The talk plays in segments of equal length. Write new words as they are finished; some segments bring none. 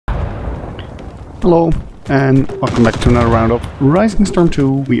Hello, and welcome back to another round of Rising Storm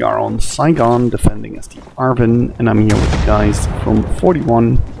 2. We are on Saigon, defending as the ARVN, and I'm here with the guys from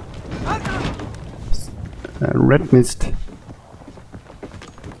 41, RedMist,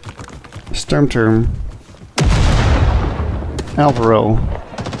 SturmTurm, Alvaronatorvvv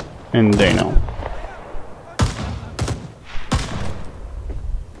and Dano.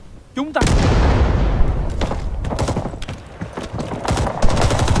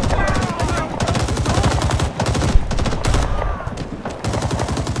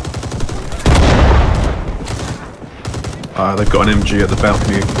 They've got an MG at the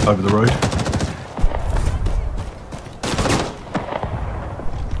balcony over the road.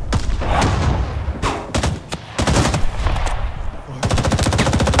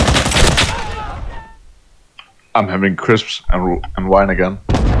 I'm having crisps and wine again.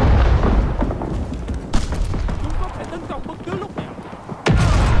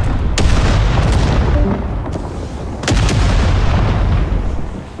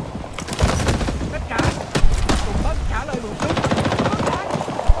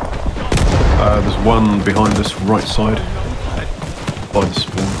 There's one behind us, right side, by the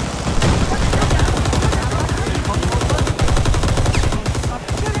spawn.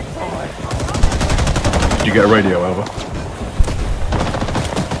 Did you get a radio, Alva?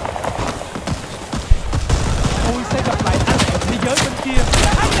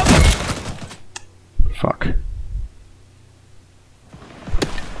 Fuck.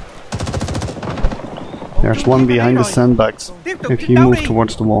 There's one behind the sandbags, if you move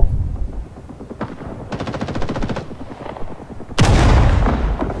towards the wall.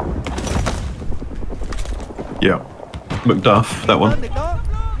 Yeah. Macduff, that one.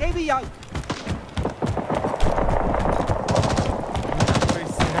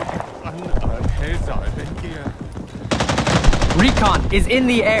 Recon is in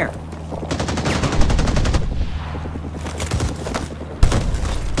the air.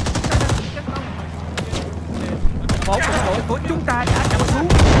 Một bộ đội của chúng ta đã chạm xuống.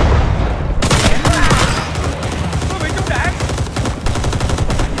 Tôi bị trúng đạn.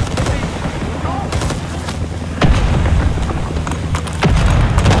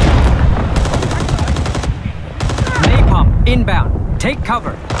 Napalm inbound. Take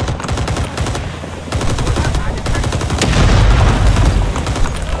cover.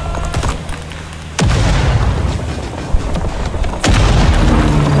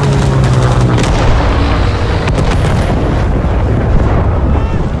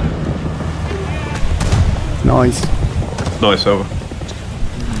 Nice. Nice, Alva.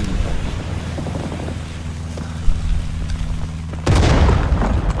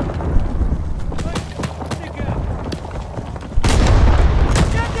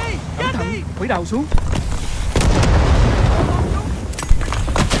 Quỷ đầu xuống.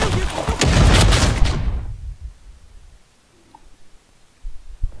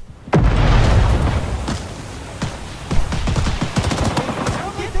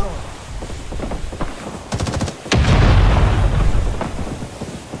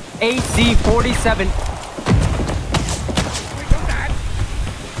 AC-47.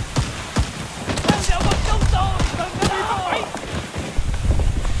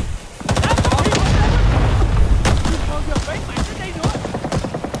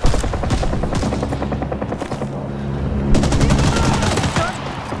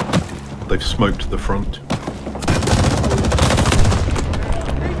 They've smoked the front.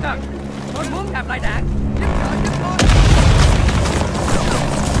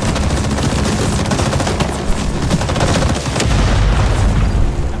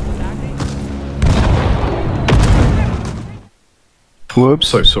 Whoops.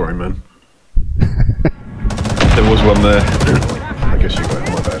 So sorry, man. There was one there. I guess you got it,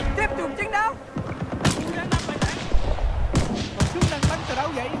 my bad.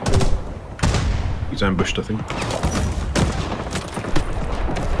 He's ambushed, I think.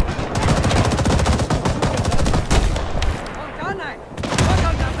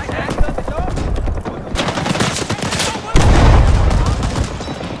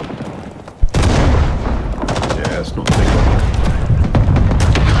 Yeah, it's not a big one.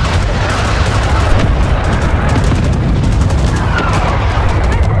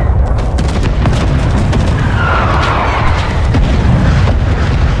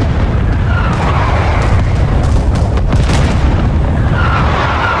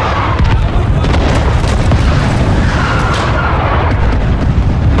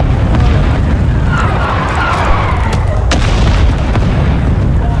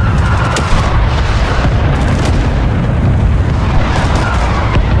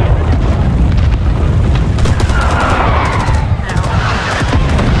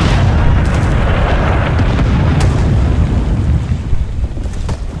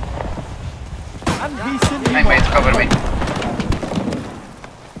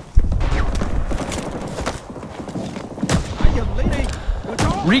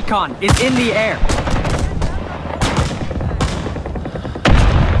 Recon is in the air.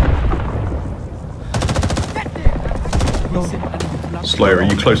 Slayer, are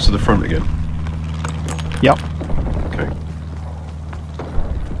you close to the front again? Yep. Okay.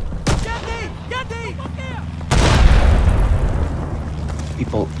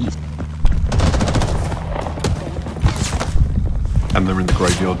 People east. And they're in the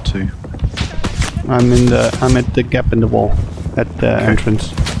graveyard too. I'm at the gap in the wall at the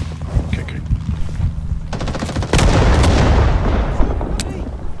entrance. Okay, okay.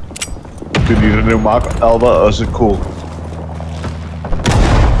 Do you need a new map, Alva, or is it cool?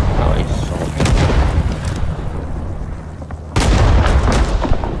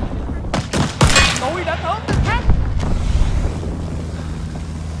 Tôi đã tới từ khác.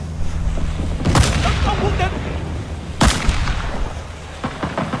 Tấn công quân địch.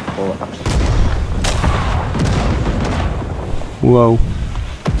 Whoa.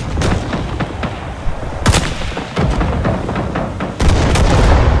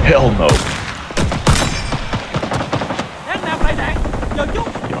 Hell no. Đang nạp lại đạn. Chờ chút.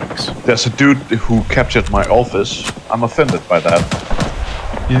 Yikes. There's a dude who captured my office. I'm offended by that.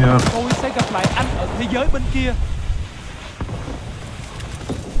 Yeah. Tôi sẽ gặp lại anh ở thế giới bên kia.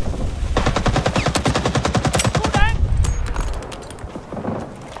 Cứu đạn.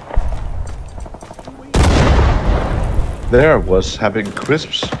 There I was having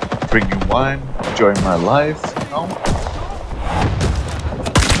crisps, drinking wine, enjoying my life, you know?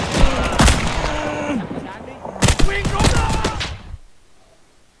 Quyền rút ra.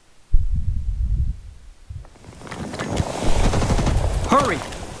 Hurry!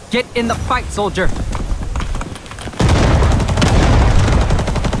 Get in the fight, soldier!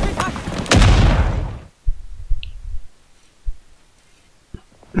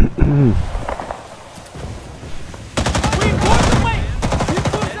 Quyền quân của mày! Quyền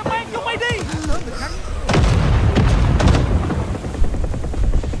quân sẽ mang chúng mày đi!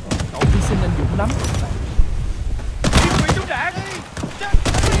 Cậu hy sinh anh dũng lắm. Quyền trúng đạn!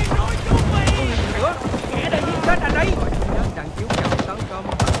 Quyền rồi chúng mày! Kẻ đã giết chết anh ấy! Đạn chiếu chậm tấn công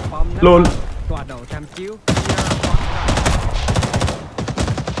bom ném Lol. tọa độ tham chiếu.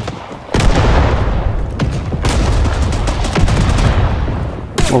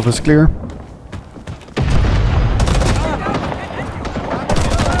 Office clear.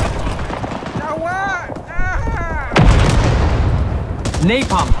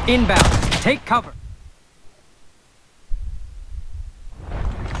 Napalm inbound. Take cover.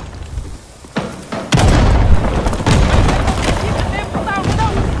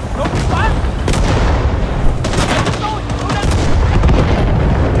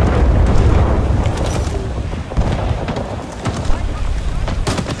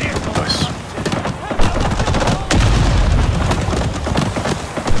 Nice.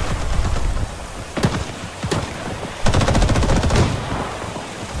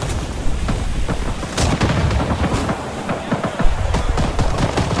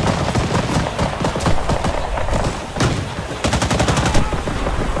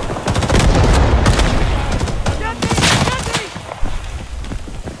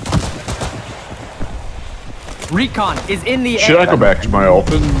 Recon is in the Should I air. go back to my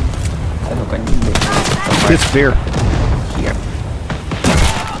office? I don't got you. Disappear. Here.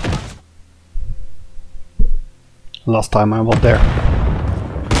 Last time I was there.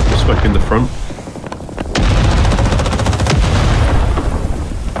 Smoke in the front.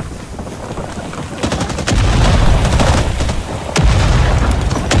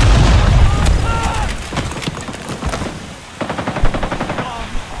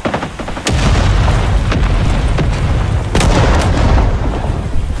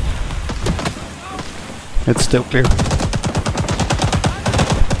 It's still clear.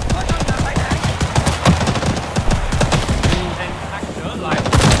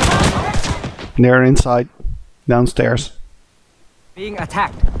 They're inside. Downstairs. Being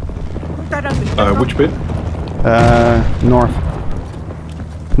attacked. Which bit? North.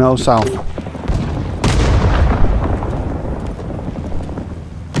 No, south.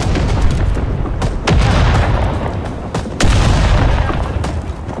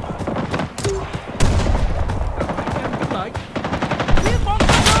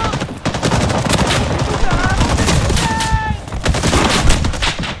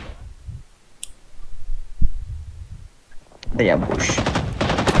 They ambush.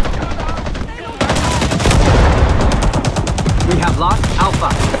 We have lost Alpha.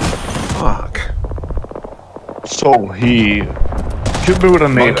 Fuck. So he killed me with a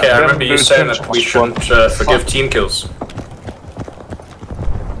nade. Okay, I and then remember you the saying intention that we was shouldn't what- forgive fuck. team kills.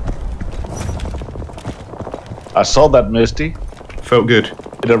 I saw that, Misty. Felt good.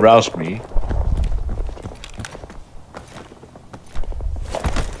 It aroused me.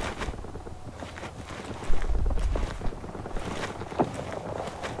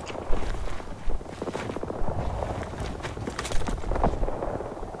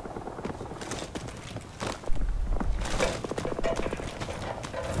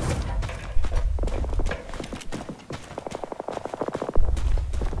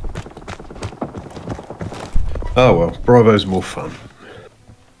 Oh well, Bravo's more fun.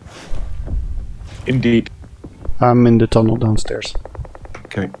 Indeed. I'm in the tunnel downstairs.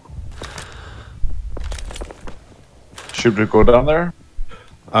 Okay. Should we go down there?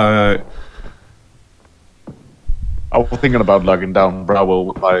 I was thinking about logging down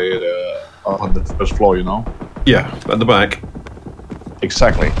Bravo by up on the first floor, you know? Yeah, at the back.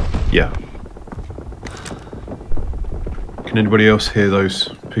 Exactly. Yeah. Can anybody else hear those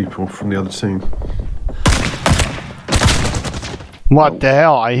people from the other team? What the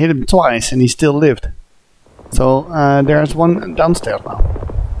hell? I hit him twice and he still lived. So there's one downstairs now.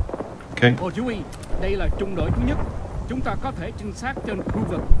 Okay. Ô chú ý, đây là trung đội thứ nhất. Chúng ta có thể trinh sát trên khu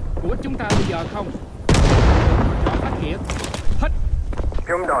vực của chúng ta bây giờ không? Họ phát hiện. Hết.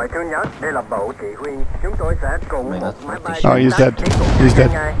 Trung đội thứ nhất, đây là bộ chỉ huy. Chúng tôi sẽ cùng một máy bay. Oh, he's dead. He's dead.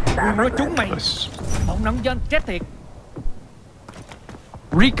 Tôi nói chúng mày. Nice. Bọn nông dân chết tiệt.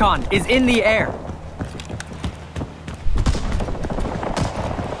 Recon is in the air.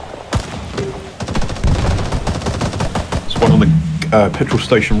 There's one on the petrol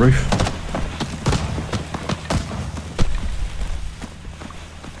station roof.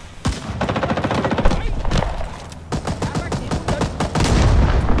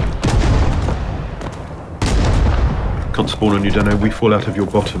 Can't spawn on you, Dano. We fall out of your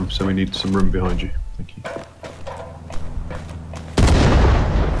bottom, so we need some room behind you. Thank you.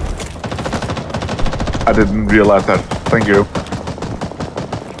 I didn't realize that. Thank you.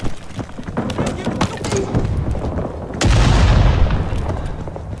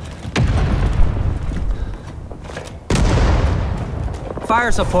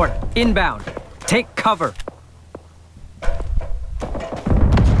 Fire support inbound. Take cover.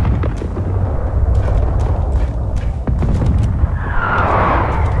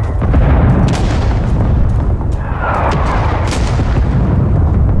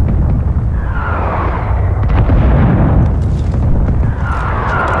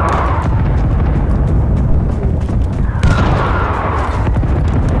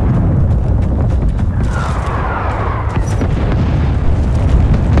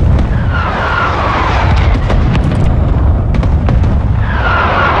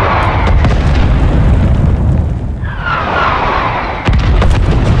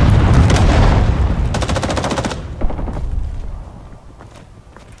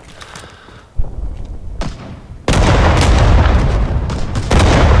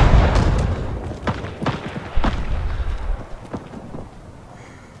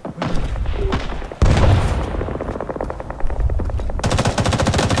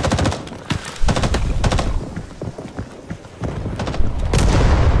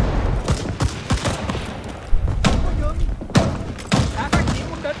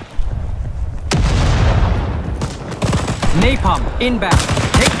 Napalm inbound.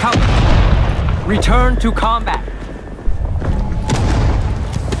 Take cover. Return to combat.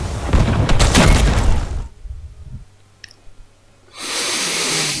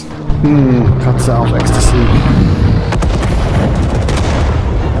 Cuts out ecstasy.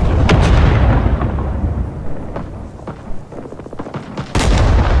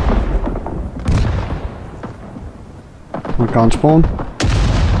 I can't spawn.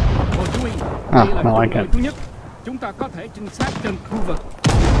 Ô chú ý, À, đây là now I trung can. đội thứ nhất. Chúng ta có thể trinh sát trên khu vực.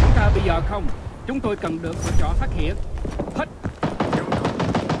 Chúng ta bây giờ không. Chúng tôi cần được hỗ trợ phát hiện. Hết.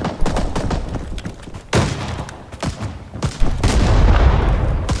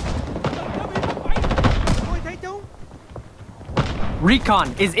 Tôi thấy chúng. Recon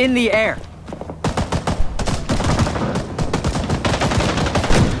is in the air.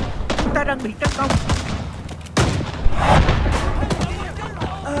 Chúng ta đang bị tấn công.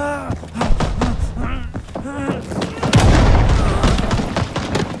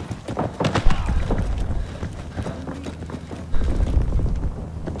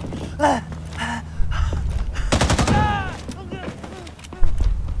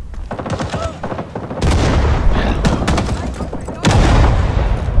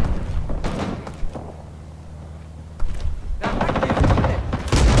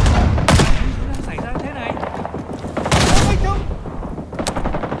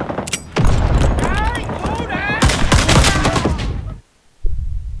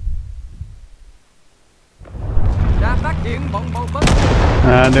 Đã phát hiện bọn bầu bấn.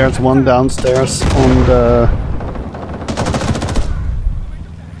 There's one downstairs on the...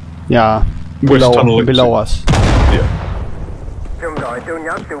 Yeah, below us. Yeah.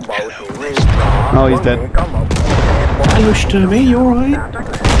 Oh, he's dead. Hello, Sturmy, you alright?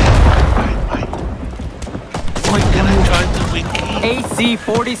 Why can I join the wiki?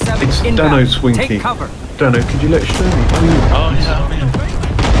 AC-47 It's inbound. Dano's Swinky. Take cover. Dano, could you let Sturmy? Oh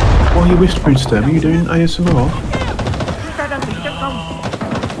yeah, Why are you whispering, Sturmy? Are you doing ASMR?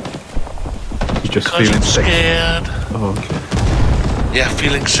 He's just because feeling I'm sexy. scared. Oh, okay. Yeah,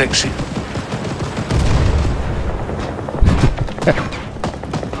 feeling sexy.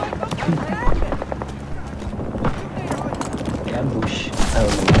 Ambush.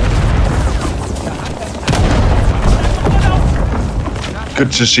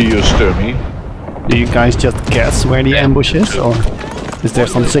 Good to see you, Sturmy. Do you guys just guess where the ambush is, or is there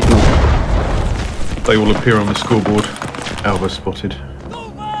some signal? They will appear on the scoreboard. Alva spotted.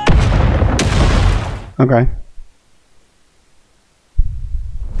 Okay.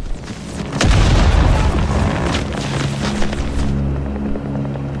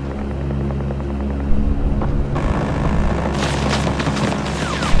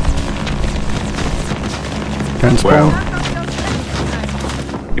 Transport.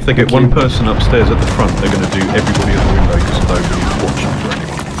 If they get one person upstairs at the front, they're going to do everybody at the window because nobody's watching for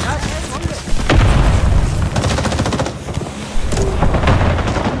anyone.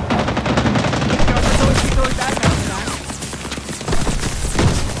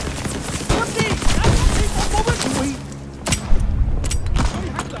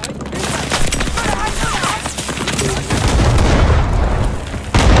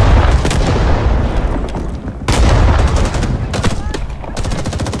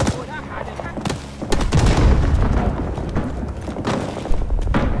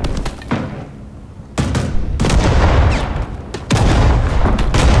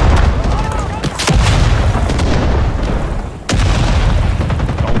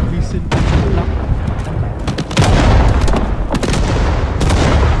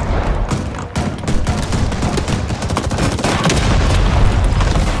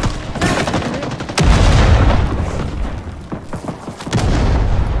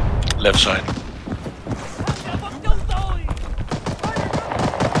 Left side.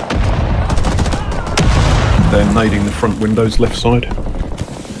 They're nading the front windows left side.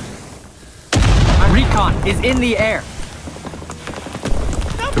 Recon is in the air.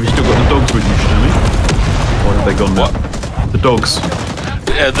 Have you still got the dogs with you, Sturmy? Or have they gone now? The dogs.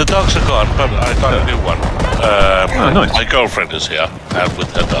 Yeah, the dogs are gone, but I got a new one. Nice. My girlfriend is here, and with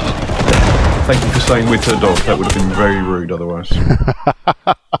her dog. Thank you for saying with her dog. That would have been very rude otherwise.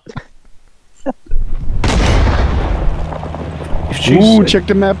 If she's, Ooh, check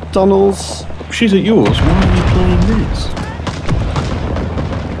the map, tunnels. if she's at yours, why are you playing this?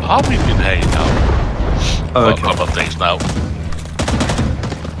 How have we been hanging out? Oh, A okay. couple of days now.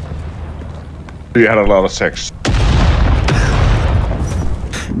 You had a lot of sex.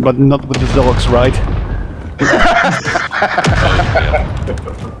 But not with the dogs, right?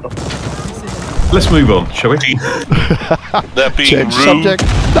 Let's move on, shall we? They're being Change rude. subject.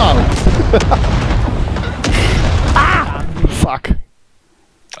 No. Ah! Fuck.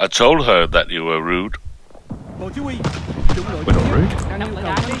 I told her that you were rude. Bộ chỉ huy, chúng đội We're not rude.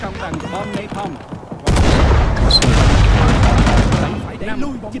 đang yêu cầu tấn công bằng bom napalm. Phải đẩy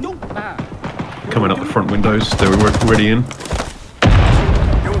lui chính đúng. 3. Coming up the front windows, they're already in.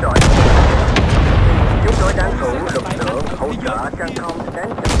 Chúng tôi đang cử lực lượng hỗ trợ chân không đến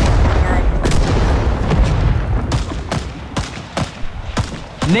ngay.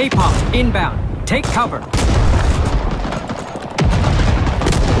 Napalm inbound. Take cover.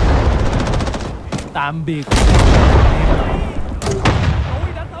 Tạm biệt.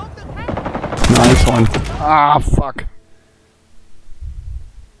 Nice one. Ah, fuck.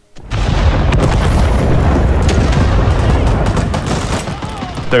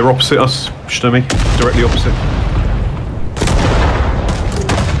 They're opposite us, Sturmy. Directly opposite.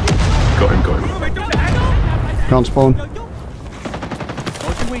 Got him. Can't spawn.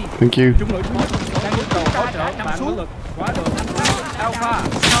 Bộ chỉ huy, Thank you. chúng đội đang yêu cầu hỗ trợ bạn nỗ lực quá độ. Alpha,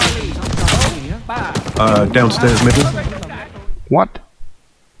 Charlie, nghĩa 3. Downstairs middle. What?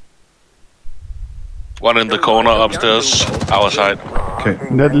 One in the corner upstairs, our side. Okay.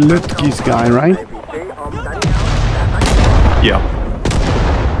 That Lutki's guy, right? Yeah.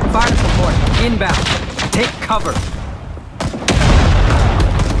 Fire support inbound. Take cover.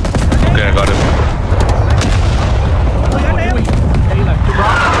 Okay, I got him. Đây là trung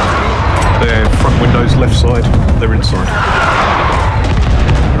They're front windows left side. They're inside.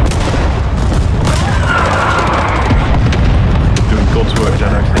 Doing God's work,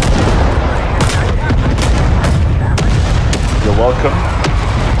 Dano. Thank you. You're welcome.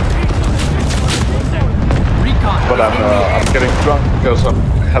 Recon. But I'm getting drunk because I'm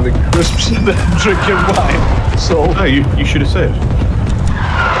having crisps and I'm drinking wine. So No, you should have said.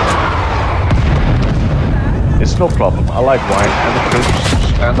 it's no problem. I like wine and the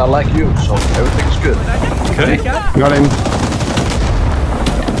crisps, and I like you, so everything's good. Okay. Got him.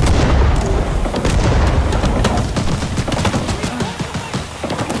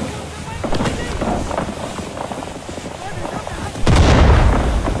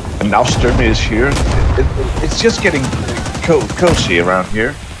 And now Sturm is here. It's just getting cozy around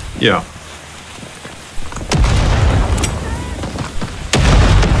here. Yeah.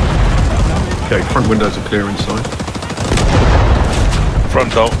 Okay, front windows are clear inside.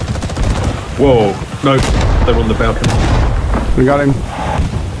 Front door. Whoa, no, they're on the balcony. We got him.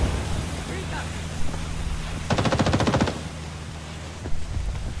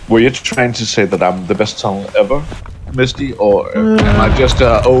 Were you trying to say that I'm the best tunnel ever, Misty, or am I just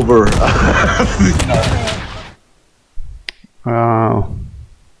over?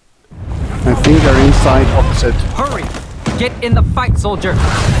 I think they're inside opposite. Hurry! Get in the fight, soldier!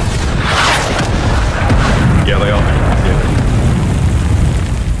 Yeah, they are. Yeah.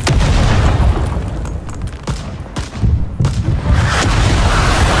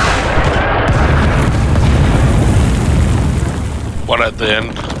 One at the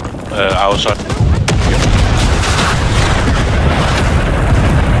end. Outside.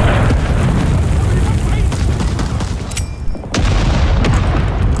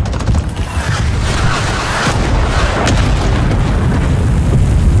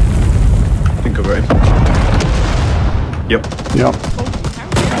 I think I got him. Yep. Yep.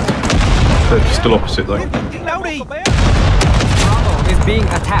 They're still opposite though. Bravo is being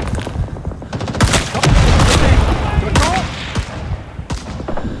attacked.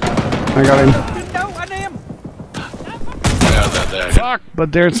 I got him. Yeah, they're there. Fuck!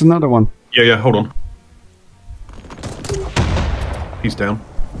 But there's another one. Yeah, hold on. He's down.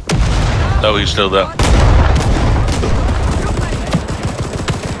 No, he's still there.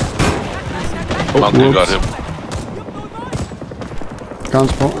 Monkey got him. Can't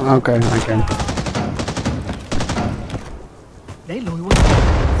spawn. Okay, I can.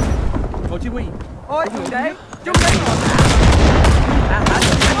 Bộ chỉ huy. Ôi, để, chúng đây.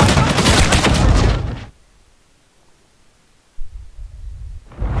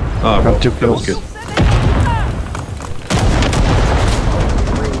 Ah, Got two that was kills. good.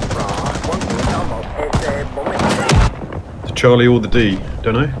 The Charlie or the D?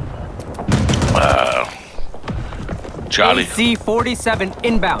 Don't know. Charlie. AC-47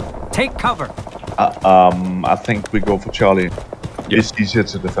 inbound. Take cover. I think we go for Charlie. Yeah. It's easier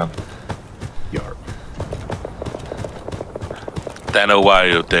to defend. Yarp. Dano, why are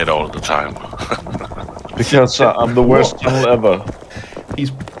you dead all the time? Because I'm the worst tunnel ever.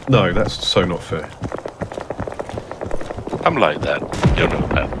 No, that's so not fair. I'm like that. You know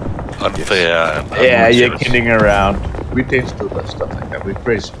that. Unfair and Yeah, you're unmerciless. kidding around. We Danes do that stuff like that. We're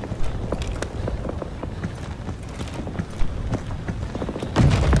crazy.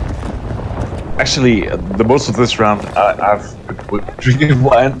 Actually, the most of this round, I've been drinking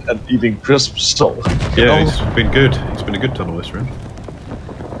wine and eating crisps. So Yeah, it's been good. It's been a good tunnel this round.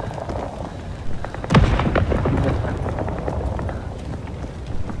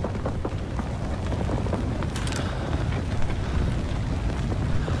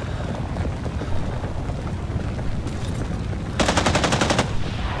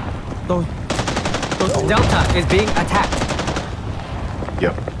 Delta is being attacked.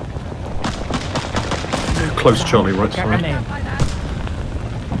 Yep. Close Charlie right side.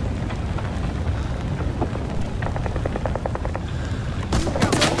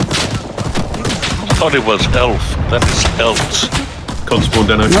 I thought it was elf. That is elves. Can't spawn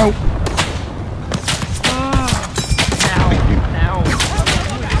Dano. No.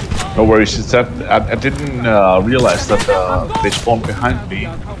 no worries. It's that I didn't realize that they spawned behind me.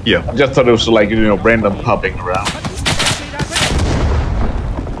 Yeah. I just thought it was like random popping around.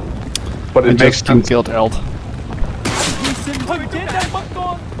 But I it makes just team sense. killed Eld.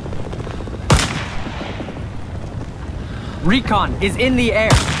 Recon is in the air.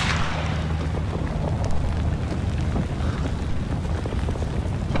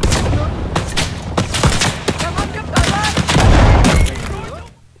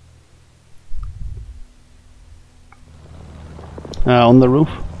 On the roof.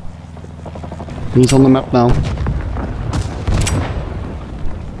 He's on the map now.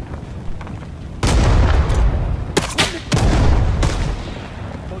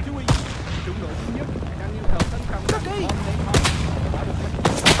 Bộ chỉ huy. Trung đội thứ nhất đang yêu cầu tấn công bom đạn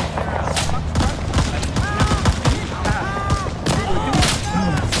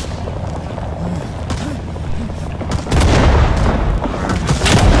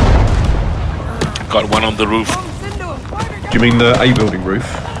one on the roof. Do you mean the A building roof?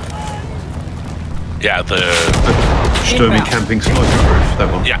 Yeah, the Sturmy camping sniper roof,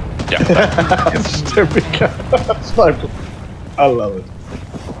 that one. yeah. Sniper. I love it.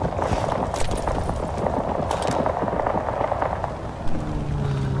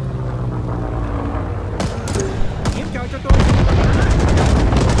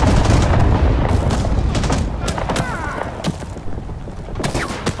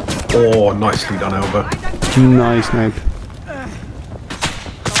 Oh, nicely done, Alba. Nice snipe.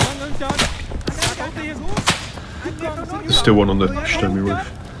 There's still one on the Sturmy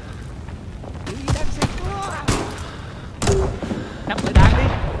roof.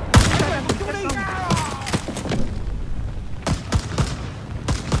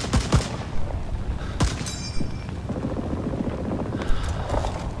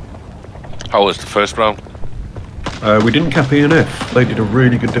 How was the first round? We didn't cap E and F. They did a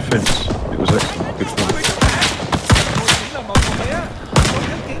really good defense. It was excellent. Good fun.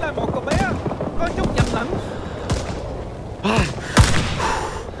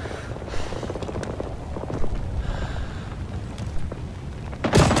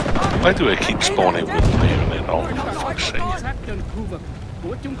 Why do I keep spawning with the bayonet on, for fuck's sake? Sát trên khu vực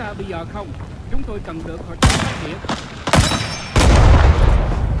của chúng ta bây giờ không? Chúng tôi cần được họ phát hiện.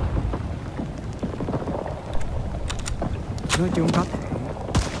 Nói chung có thể.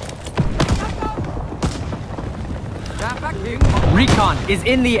 Recon is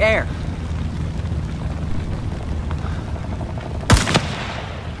in the air.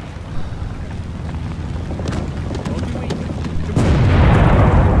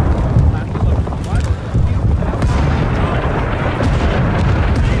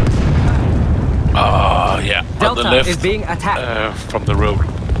 Yeah, on Delta the left, is being attacked. from the road.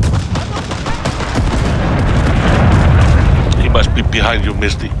 He must be behind you,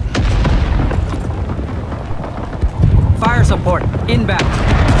 Misty. Fire support inbound.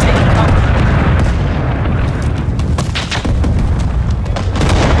 Take cover.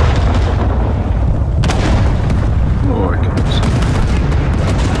 Oh, I can't see.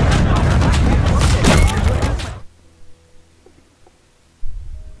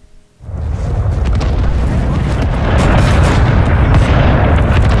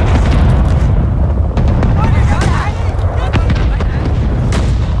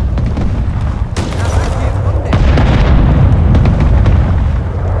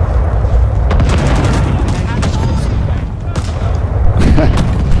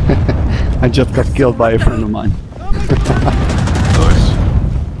 I just got killed by a friend of mine. Nice.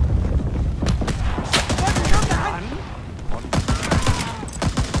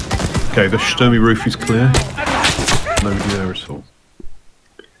 Okay, the Sturmy roof is clear. Nobody there at all.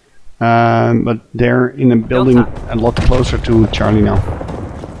 But they're in a building a lot closer to Charlie now.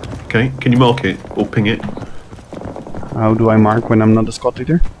 Okay, can you mark it or ping it? How do I mark when I'm not a squad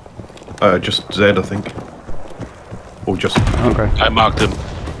leader? Just Z, I think. Or just... Okay. I marked him.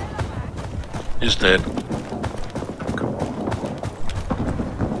 He's dead. Cool.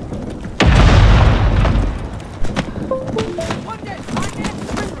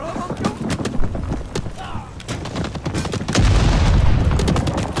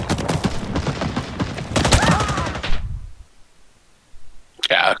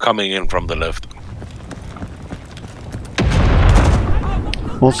 Yeah, coming in from the left.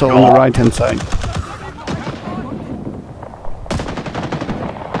 Also on the right hand side.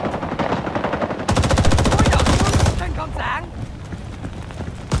 Trên cộng sản.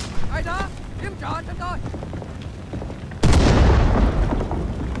 Ai đó, kiếm trọ cho tôi.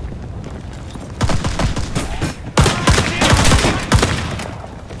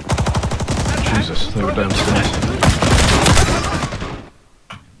 Jesus, they were downstairs.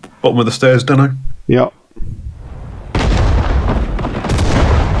 Bottom of the stairs, Dano. Yeah.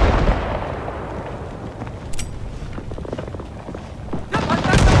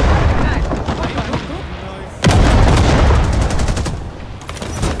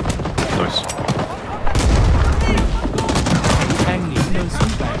 Nice. Đang nghỉ nơi xuống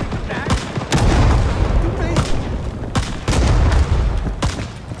bạn.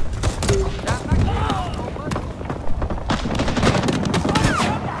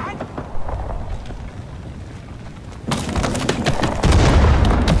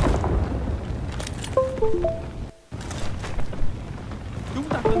 Chúng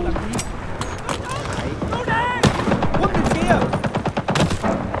ta cần làm gì? Quân địch kia!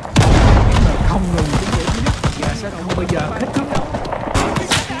 Không ngừng cũng vậy chứ. Và sẽ không bao giờ kết thúc đâu.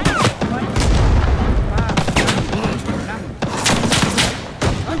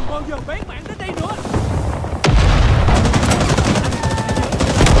 Đừng bao giờ bén mảng đến đây nữa.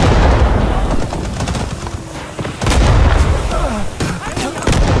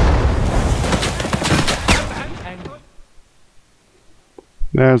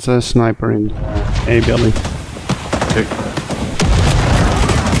 There's a sniper in A building. Okay.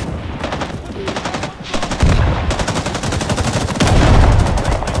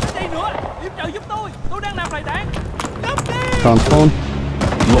 Đây nữa, giúp trợ giúp tôi đang làm bài tán. Can't spawn.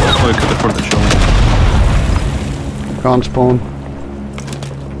 A lot of smoke at the front of the shoulder. Can't spawn.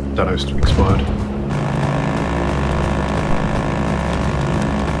 Dano's expired.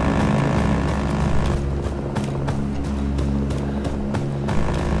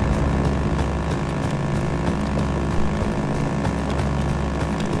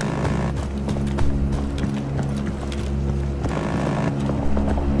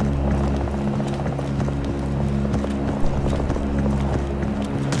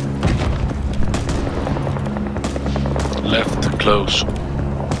 Left, close.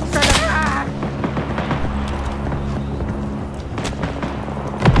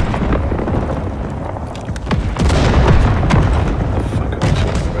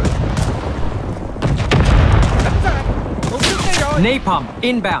 Napalm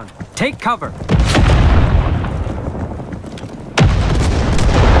inbound. Take cover.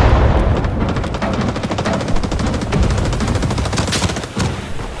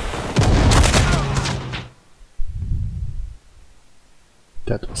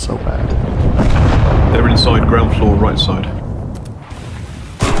 That was so bad. They're inside ground floor, right side.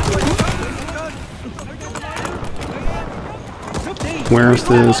 Where's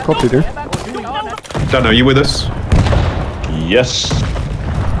the squad leader? Dano, are you with us? Yes.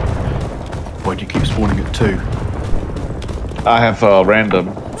 Why do you keep spawning at 2? I have random,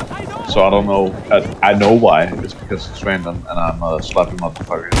 so I don't know. I know why. It's because it's random, and I'm a sloppy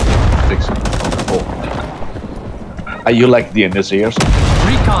motherfucker. Fixing it on the floor. Are you like the initiators?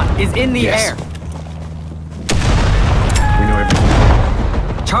 Recon is in the air. We know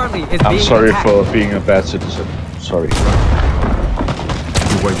everything. Charlie is I'm being sorry attacked. for being a bad citizen. Sorry.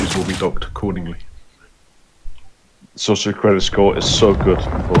 Your wages will be docked accordingly. Social credit score is so good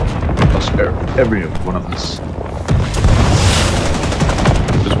for us, every one of us.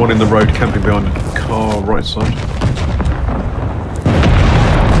 There's one in the road camping behind a car, right side.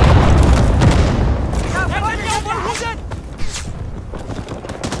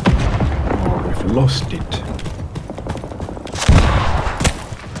 Oh, we've lost it.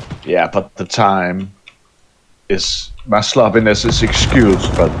 Yeah, but the time is... My sloppiness is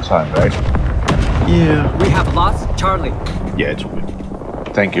excused by the time, right? Yeah. We have lost Charlie. Yeah, it's all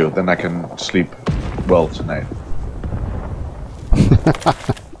good. Thank you, then I can sleep well tonight.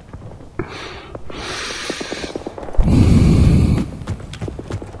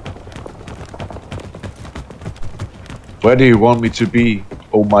 Where do you want me to be,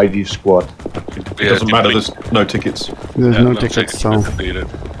 almighty squad? It doesn't matter, there's no tickets. There's no tickets, so... Completed.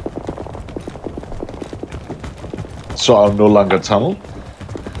 So I'll no longer tunnel?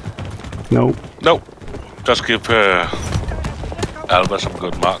 No. Nope. Just give Alva some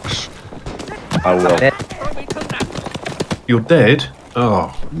good marks. I will. You're dead?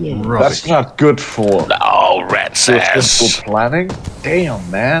 Oh, right. That's not good for... Oh, rat's ass. For planning? Damn,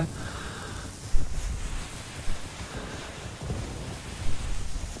 man.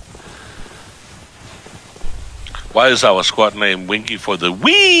 Why is our squad name Winky for the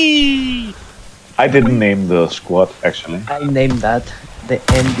Wee? I didn't name the squad, actually. I named that. The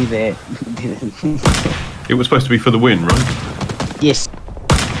NDV didn't. It was supposed to be for the win, right? Yes.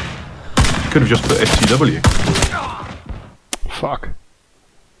 Could have just put STW. Fuck.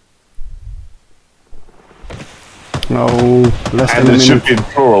 No, less than And a it should minute. be in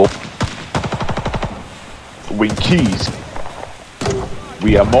plural. Winkies.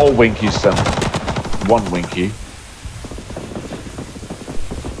 We are more winkies than one winky.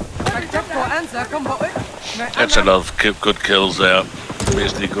 That's a lot of good kills there.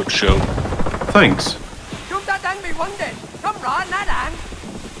 Basically, good show. Thanks. Chúng ta đang bị vấn đề, không rõ nã đạn.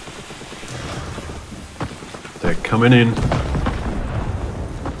 They're coming in.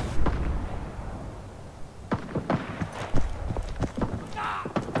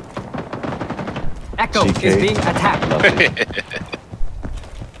 Echo CK. is being attacked.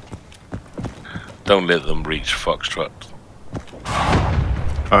 Don't let them reach Foxtrot.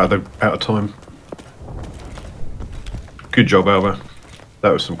 They're out of time. Good job, Alva.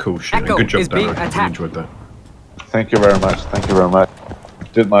 That was some cool shit. Echo And good is job, being Dano. I attacked. enjoyed that. Thank you very much. Thank you very much.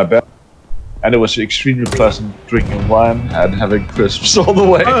 Did my best. And it was extremely pleasant drinking wine and having crisps all the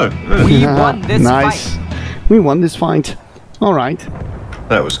way. Oh, yeah. We won this Nice. fight. We won this fight. Alright.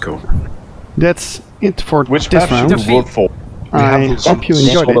 That was cool. That's it for Which this map round. should you vote for? We I have some hope you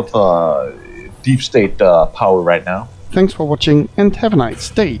enjoyed sort it. of deep state power right now. Thanks for watching and have a nice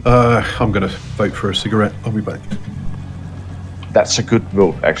day. I'm gonna vote for a cigarette. I'll be back. That's a good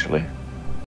vote, actually.